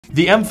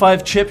The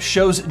M5 chip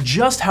shows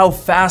just how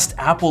fast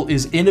Apple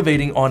is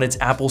innovating on its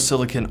Apple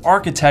Silicon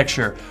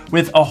architecture,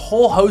 with a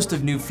whole host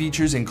of new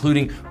features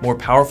including more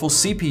powerful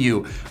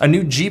CPU, a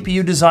new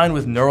GPU design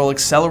with neural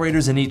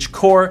accelerators in each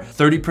core,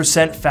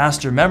 30%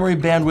 faster memory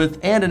bandwidth,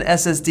 and an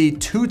SSD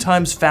 2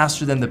 times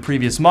faster than the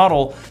previous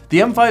model.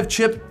 The M5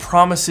 chip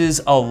promises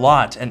a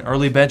lot, and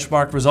early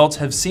benchmark results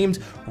have seemed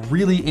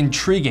really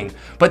intriguing.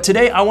 But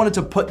today I wanted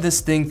to put this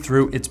thing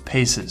through its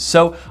paces,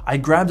 so I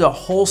grabbed a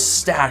whole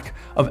stack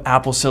of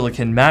Apple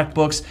Silicon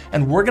MacBooks,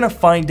 and we're gonna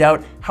find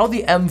out how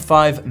the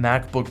M5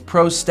 MacBook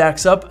Pro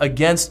stacks up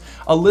against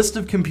a list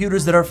of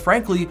computers that are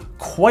frankly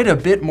quite a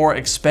bit more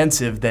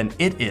expensive than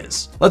it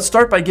is. Let's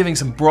start by giving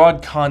some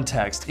broad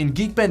context. In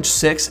Geekbench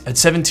 6 at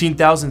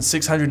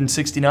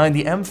 $17,669,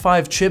 the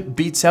M5 chip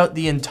beats out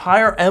the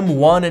entire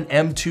M1 and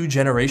M2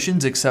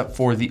 generations except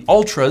for the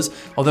Ultras,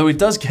 although it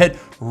does get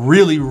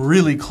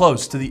really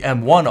close to the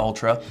M1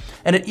 Ultra,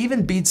 and it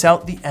even beats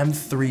out the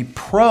M3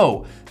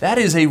 Pro. That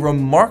is a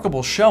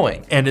remarkable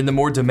showing. And in the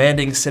more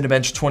demanding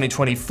Cinebench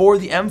 2024,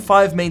 the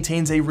M5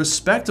 maintains a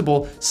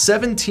respectable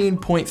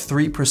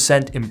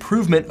 17.3%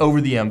 improvement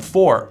over the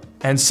M4.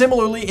 And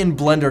similarly, in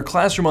Blender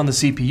Classroom on the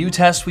CPU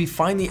test, we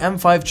find the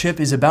M5 chip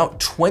is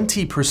about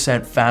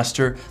 20%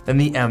 faster than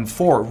the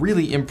M4.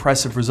 Really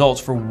impressive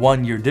results for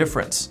 1 year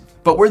difference.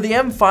 But where the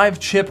M5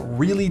 chip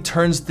really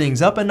turns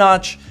things up a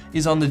notch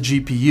is on the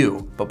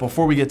GPU. But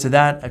before we get to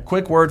that, a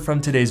quick word from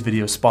today's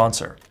video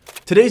sponsor.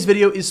 Today's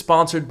video is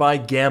sponsored by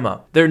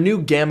Gamma. Their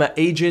new Gamma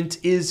agent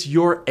is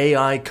your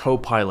AI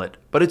co-pilot,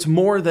 but it's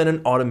more than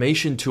an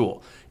automation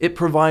tool. It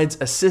provides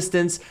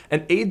assistance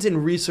and aids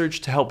in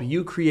research to help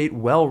you create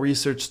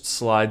well-researched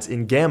slides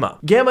in Gamma.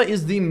 Gamma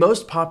is the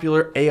most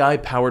popular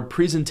AI-powered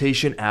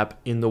presentation app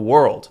in the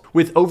world.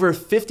 With over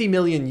 50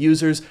 million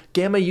users,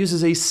 Gamma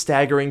uses a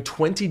staggering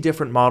 20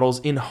 different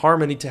models in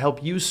harmony to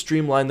help you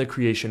streamline the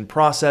creation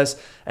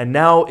process, and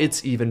now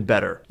it's even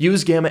better.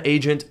 Use Gamma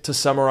Agent to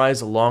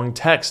summarize long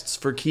texts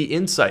for key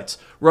insights,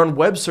 run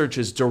web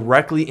searches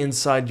directly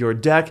inside your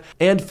deck,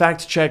 and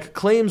fact-check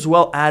claims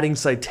while adding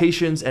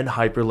citations and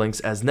hyperlinks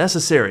as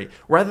necessary.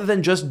 Rather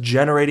than just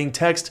generating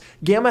text,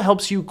 Gamma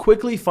helps you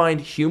quickly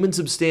find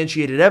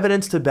human-substantiated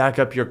evidence to back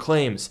up your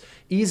claims,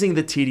 easing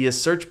the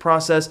tedious search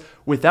process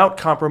without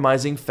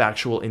compromising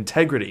factual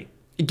integrity.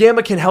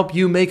 Gamma can help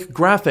you make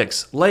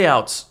graphics,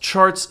 layouts,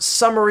 charts,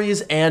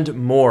 summaries, and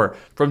more.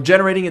 From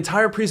generating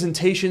entire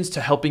presentations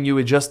to helping you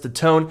adjust the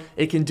tone,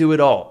 it can do it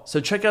all. So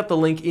check out the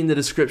link in the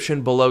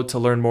description below to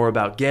learn more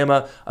about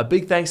Gamma. A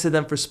big thanks to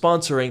them for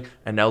sponsoring,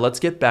 and now let's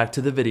get back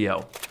to the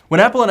video.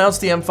 When Apple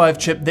announced the M5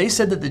 chip, they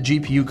said that the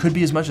GPU could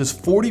be as much as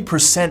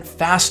 40%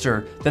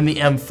 faster than the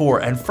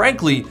M4, and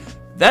frankly,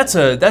 that's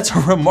a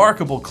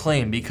remarkable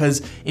claim,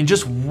 because in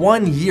just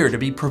 1 year to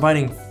be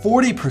providing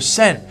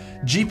 40%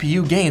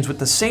 GPU gains with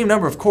the same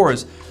number of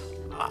cores,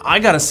 I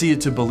gotta see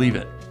it to believe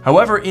it.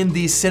 However, in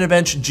the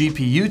Cinebench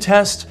GPU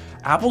test,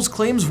 Apple's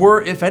claims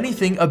were, if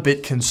anything, a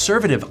bit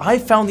conservative. I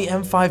found the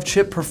M5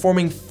 chip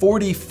performing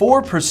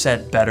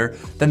 44% better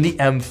than the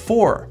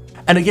M4.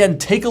 And again,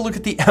 take a look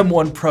at the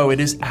M1 Pro, it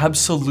is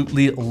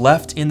absolutely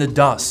left in the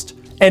dust.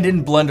 And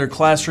in Blender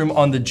Classroom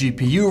on the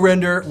GPU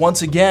render,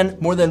 once again,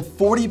 more than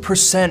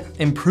 40%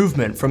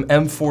 improvement from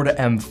M4 to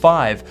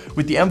M5,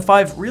 with the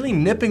M5 really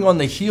nipping on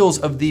the heels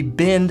of the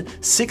binned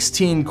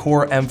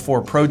 16-core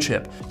M4 Pro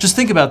chip. Just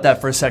think about that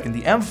for a second.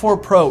 The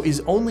M4 Pro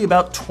is only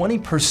about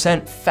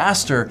 20%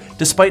 faster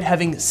despite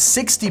having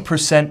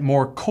 60%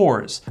 more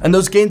cores. And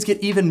those gains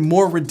get even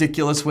more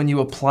ridiculous when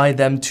you apply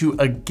them to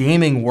a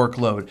gaming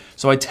workload.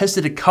 So I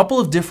tested a couple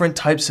of different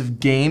types of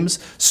games,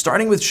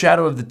 starting with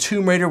Shadow of the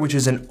Tomb Raider, which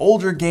is an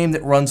older game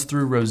that runs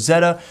through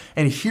Rosetta,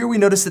 and here we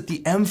notice that the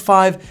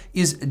M5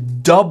 is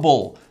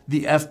double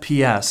the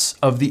FPS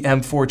of the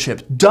M4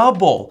 chip.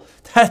 Double!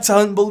 That's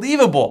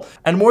unbelievable!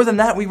 And more than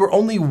that, we were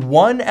only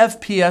 1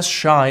 FPS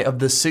shy of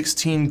the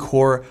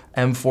 16-core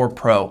M4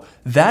 Pro.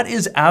 That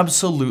is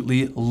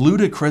absolutely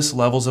ludicrous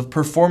levels of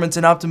performance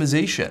and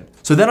optimization.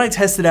 So then I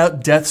tested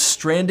out Death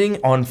Stranding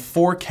on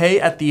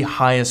 4K at the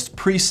highest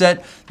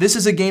preset. This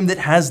is a game that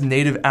has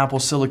native Apple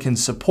Silicon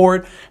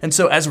support, and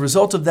so as a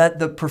result of that,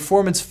 the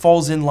performance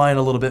falls in line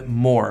a little bit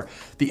more.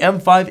 The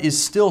M5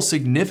 is still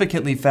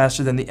significantly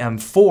faster than the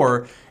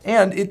M4,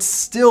 and it's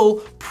still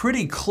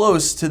pretty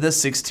close to the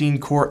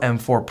 16-core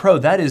M4 Pro.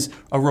 That is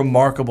a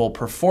remarkable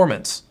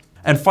performance.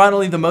 And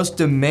finally, the most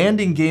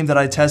demanding game that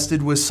I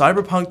tested was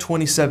Cyberpunk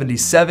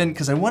 2077,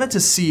 because I wanted to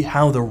see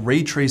how the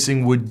ray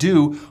tracing would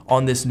do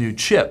on this new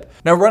chip.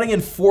 Now, running in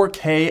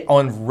 4K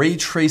on ray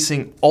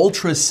tracing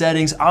ultra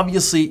settings,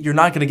 obviously you're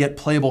not going to get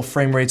playable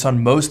frame rates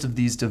on most of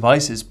these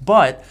devices,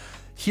 but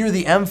here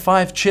the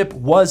M5 chip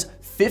was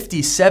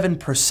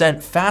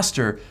 57%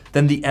 faster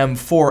than the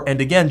M4,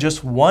 and again,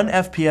 just 1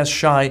 FPS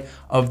shy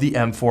of the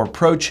M4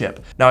 Pro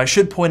chip. Now, I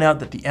should point out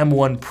that the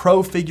M1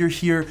 Pro figure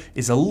here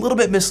is a little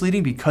bit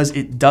misleading because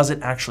it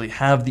doesn't actually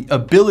have the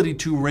ability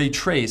to ray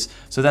trace,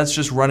 so that's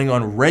just running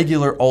on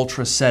regular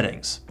ultra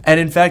settings. And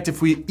in fact,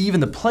 if we even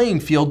the playing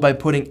field by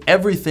putting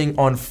everything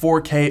on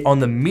 4K on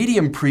the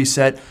medium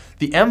preset,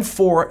 the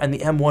M4 and the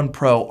M1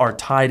 Pro are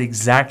tied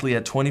exactly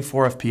at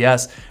 24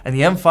 FPS, and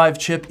the M5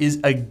 chip is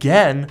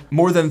again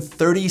more than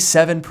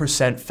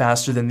 37%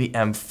 faster than the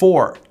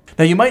M4.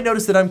 Now, you might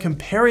notice that I'm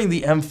comparing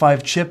the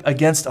M5 chip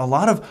against a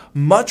lot of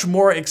much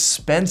more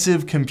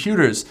expensive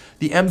computers.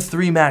 The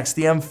M3 Max,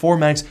 the M4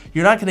 Max,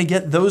 you're not going to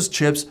get those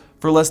chips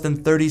for less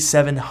than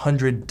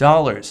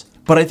 $3,700.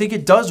 But I think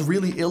it does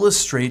really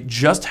illustrate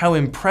just how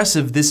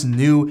impressive this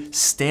new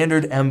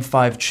standard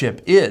M5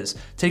 chip is.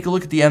 Take a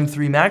look at the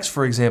M3 Max,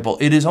 for example.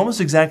 It is almost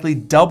exactly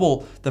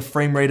double the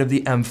frame rate of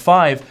the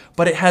M5,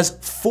 but it has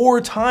 4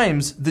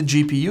 times the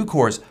GPU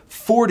cores,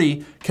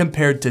 40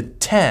 compared to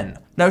 10.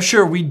 Now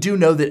sure, we do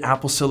know that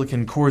Apple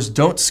Silicon cores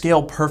don't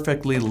scale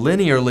perfectly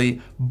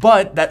linearly,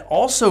 but that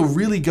also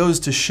really goes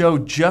to show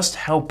just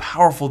how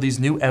powerful these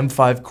new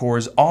M5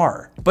 cores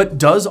are. But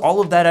does all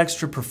of that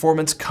extra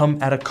performance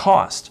come at a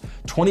cost?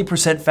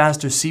 20%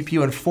 faster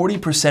CPU and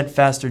 40%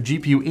 faster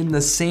GPU in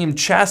the same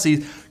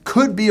chassis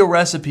could be a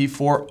recipe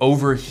for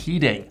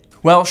overheating.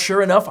 Well,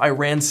 sure enough, I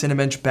ran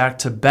Cinebench back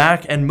to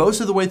back, and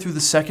most of the way through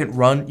the second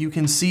run, you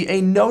can see a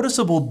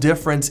noticeable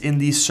difference in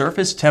the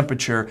surface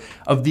temperature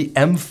of the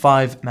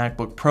M5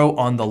 MacBook Pro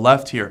on the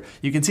left here.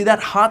 You can see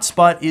that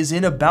hotspot is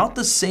in about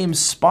the same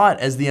spot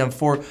as the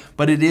M4,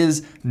 but it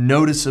is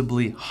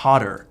noticeably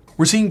hotter.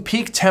 We're seeing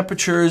peak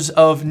temperatures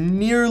of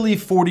nearly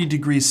 40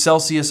 degrees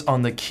Celsius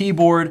on the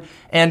keyboard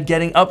and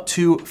getting up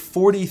to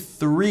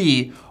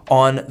 43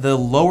 on the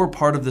lower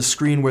part of the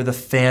screen where the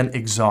fan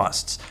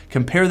exhausts.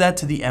 Compare that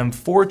to the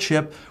M4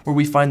 chip, where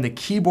we find the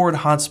keyboard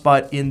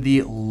hotspot in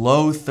the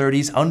low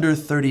 30s, under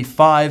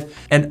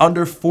 35, and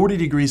under 40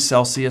 degrees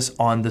Celsius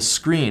on the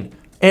screen.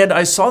 And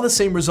I saw the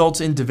same results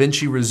in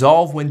DaVinci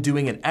Resolve when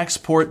doing an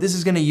export. This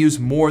is going to use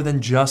more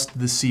than just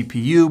the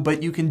CPU,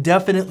 but you can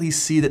definitely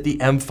see that the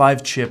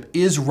M5 chip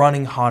is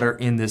running hotter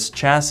in this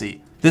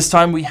chassis. This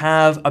time we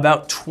have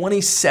about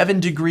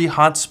 27 degree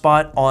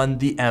hotspot on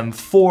the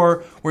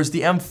M4, whereas the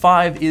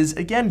M5 is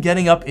again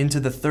getting up into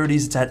the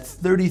 30s. It's at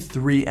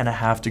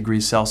 33.5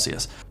 degrees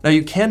Celsius. Now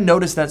you can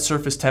notice that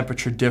surface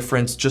temperature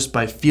difference just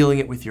by feeling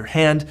it with your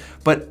hand,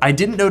 but I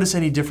didn't notice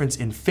any difference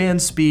in fan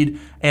speed,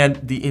 and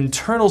the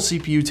internal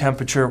CPU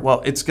temperature,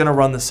 well, it's gonna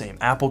run the same.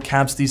 Apple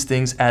caps these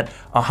things at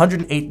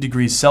 108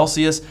 degrees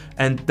Celsius,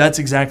 and that's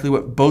exactly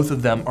what both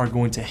of them are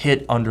going to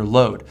hit under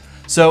load.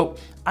 So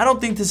I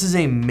don't think this is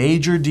a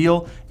major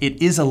deal.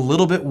 It is a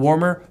little bit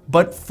warmer,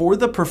 but for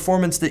the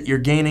performance that you're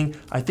gaining,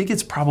 I think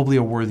it's probably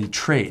a worthy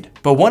trade.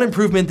 But one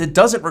improvement that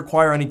doesn't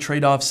require any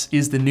trade-offs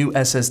is the new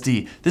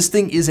SSD. This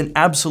thing is an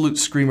absolute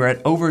screamer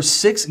at over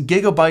 6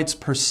 gigabytes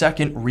per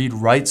second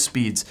read-write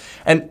speeds.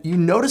 And you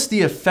notice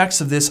the effects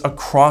of this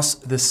across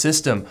the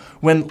system.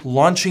 When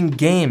launching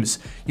games,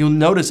 you'll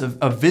notice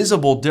a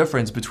visible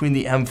difference between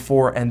the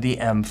M4 and the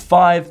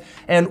M5.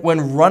 And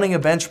when running a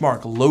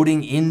benchmark,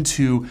 loading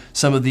into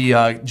some of the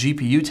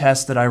GPU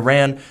tests that I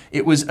ran,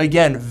 it was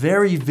again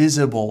very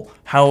visible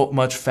how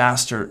much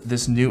faster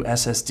this new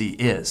SSD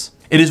is.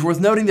 It is worth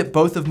noting that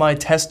both of my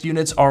test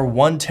units are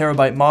 1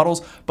 terabyte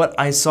models, but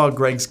I saw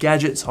Greg's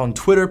Gadgets on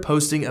Twitter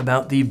posting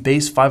about the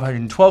base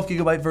 512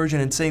 gigabyte version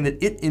and saying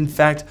that it in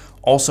fact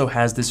also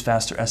has this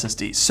faster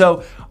SSD.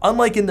 So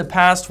unlike in the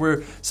past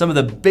where some of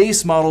the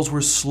base models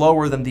were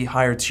slower than the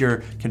higher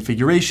tier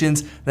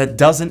configurations, that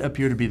doesn't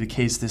appear to be the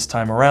case this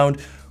time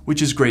around,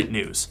 which is great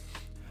news.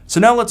 So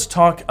now let's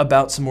talk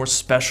about some more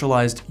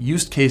specialized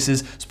use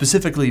cases,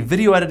 specifically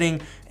video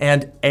editing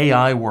and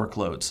AI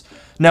workloads.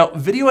 Now,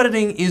 video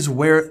editing is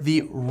where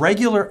the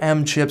regular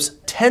M chips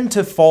tend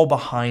to fall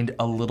behind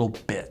a little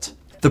bit.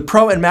 The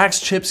Pro and Max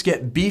chips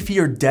get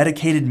beefier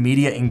dedicated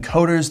media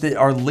encoders that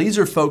are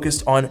laser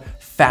focused on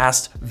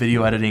fast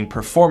video editing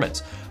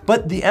performance.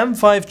 But the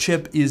M5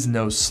 chip is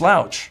no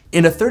slouch.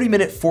 In a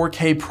 30-minute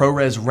 4K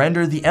ProRes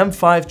render, the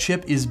M5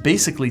 chip is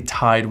basically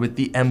tied with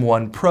the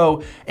M1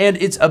 Pro, and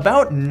it's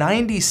about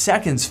 90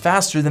 seconds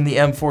faster than the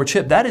M4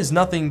 chip. That is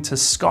nothing to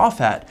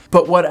scoff at.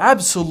 But what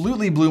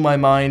absolutely blew my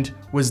mind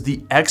was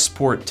the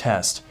export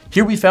test.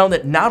 Here we found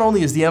that not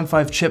only is the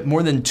M5 chip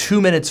more than 2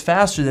 minutes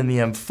faster than the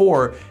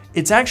M4,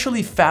 it's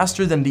actually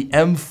faster than the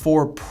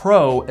M4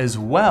 Pro as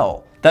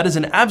well. That is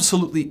an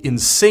absolutely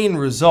insane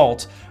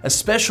result,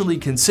 especially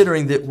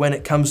considering that when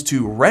it comes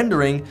to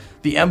rendering,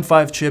 the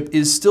M5 chip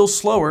is still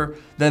slower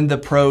than the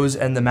Pros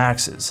and the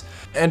Maxes.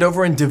 And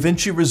over in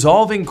DaVinci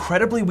Resolve,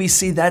 incredibly, we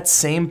see that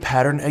same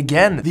pattern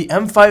again. The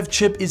M5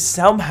 chip is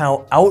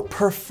somehow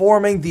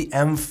outperforming the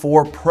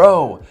M4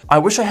 Pro. I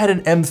wish I had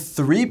an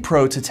M3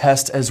 Pro to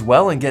test as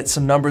well and get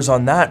some numbers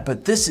on that,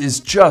 but this is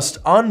just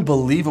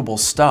unbelievable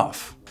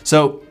stuff.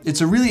 So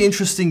it's a really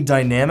interesting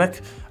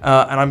dynamic,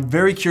 and I'm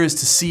very curious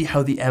to see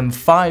how the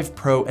M5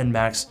 Pro and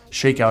Max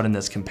shake out in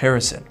this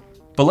comparison.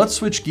 But let's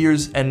switch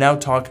gears and now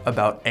talk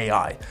about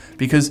AI,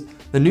 because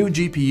the new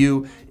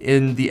GPU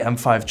in the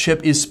M5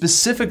 chip is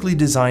specifically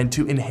designed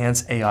to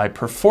enhance AI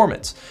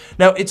performance.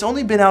 Now, it's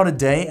only been out a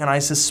day, and I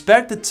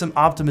suspect that some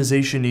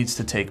optimization needs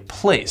to take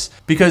place,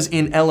 because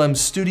in LM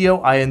Studio,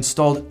 I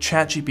installed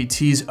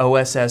ChatGPT's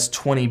OSS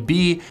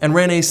 20B and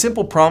ran a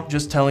simple prompt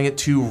just telling it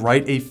to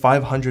write a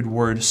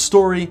 500-word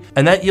story,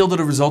 and that yielded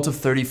a result of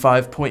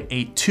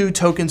 35.82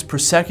 tokens per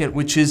second,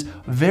 which is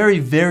very,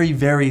 very,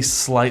 very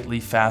slightly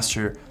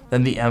faster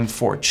than the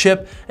M4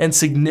 chip and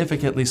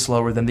significantly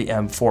slower than the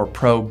M4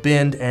 Pro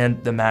Bind and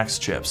the Max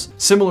chips.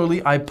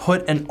 Similarly, I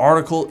put an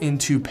article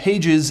into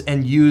Pages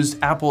and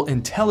used Apple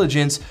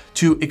Intelligence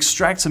to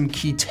extract some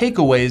key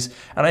takeaways,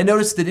 and I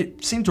noticed that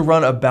it seemed to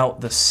run about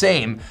the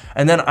same.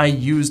 And then I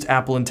used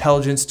Apple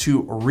Intelligence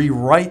to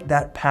rewrite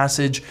that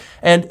passage,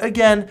 and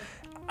again,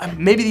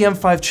 maybe the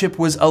M5 chip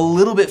was a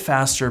little bit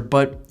faster,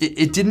 but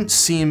it didn't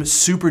seem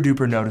super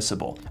duper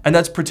noticeable. And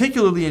that's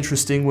particularly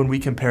interesting when we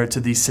compare it to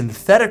the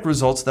synthetic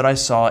results that I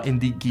saw in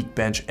the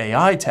Geekbench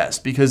AI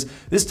test, because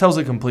this tells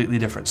a completely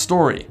different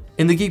story.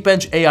 In the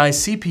Geekbench AI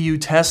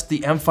CPU test, the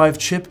M5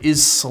 chip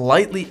is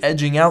slightly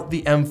edging out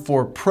the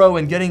M4 Pro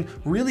and getting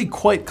really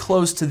quite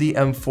close to the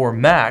M4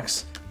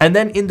 Max. And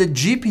then in the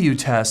GPU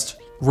test,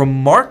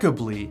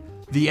 remarkably,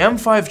 the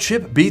M5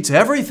 chip beats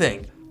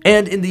everything.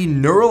 And in the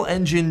Neural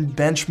Engine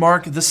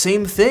benchmark, the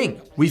same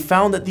thing. We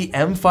found that the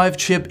M5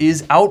 chip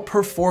is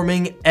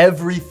outperforming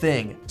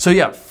everything. So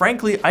yeah,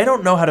 frankly, I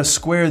don't know how to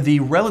square the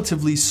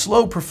relatively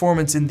slow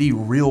performance in the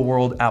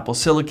real-world Apple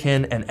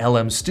Silicon and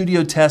LM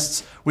Studio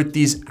tests with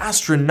these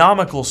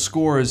astronomical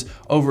scores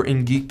over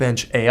in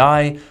Geekbench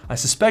AI. I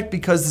suspect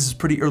because this is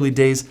pretty early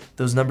days,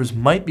 those numbers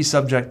might be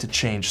subject to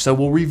change. So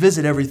we'll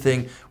revisit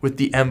everything with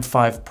the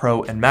M5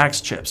 Pro and Max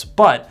chips.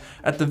 But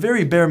at the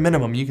very bare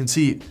minimum, you can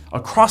see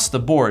across the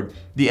board,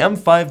 the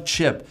M5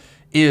 chip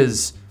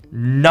is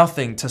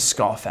nothing to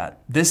scoff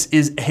at. This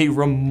is a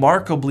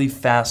remarkably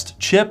fast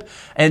chip,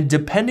 and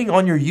depending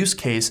on your use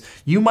case,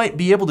 you might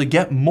be able to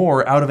get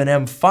more out of an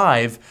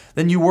M5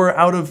 than you were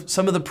out of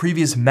some of the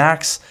previous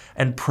Max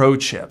and Pro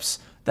chips.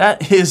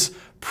 That is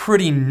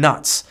pretty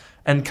nuts.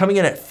 And coming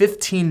in at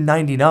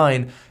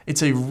 $15.99,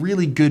 it's a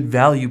really good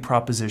value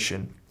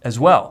proposition as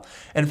well.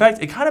 In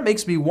fact, it kind of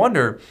makes me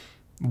wonder,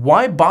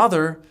 why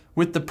bother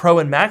with the Pro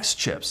and Max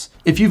chips?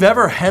 If you've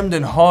ever hemmed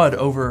and hawed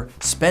over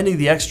spending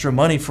the extra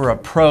money for a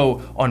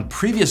Pro on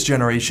previous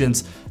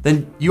generations,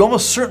 then you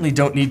almost certainly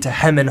don't need to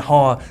hem and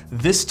haw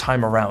this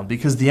time around,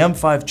 because the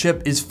M5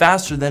 chip is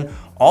faster than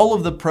all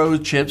of the Pro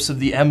chips of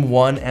the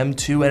M1,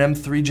 M2, and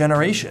M3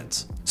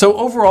 generations. So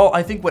overall,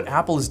 I think what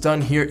Apple has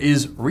done here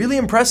is really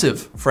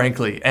impressive,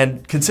 frankly,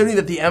 and considering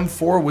that the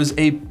M4 was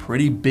a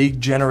pretty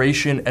big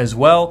generation as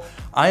well,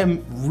 I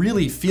am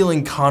really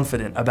feeling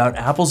confident about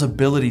Apple's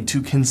ability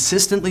to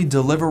consistently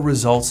deliver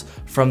results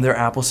from their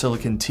Apple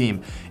Silicon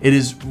team. It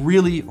is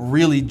really,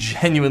 really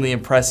genuinely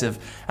impressive,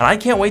 and I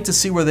can't wait to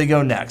see where they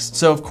go next.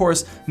 So of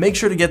course, make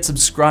sure to get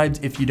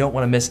subscribed if you don't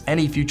want to miss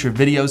any future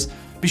videos.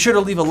 Be sure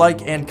to leave a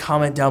like and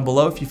comment down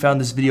below if you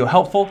found this video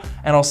helpful,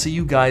 and I'll see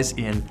you guys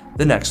in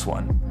the next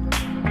one.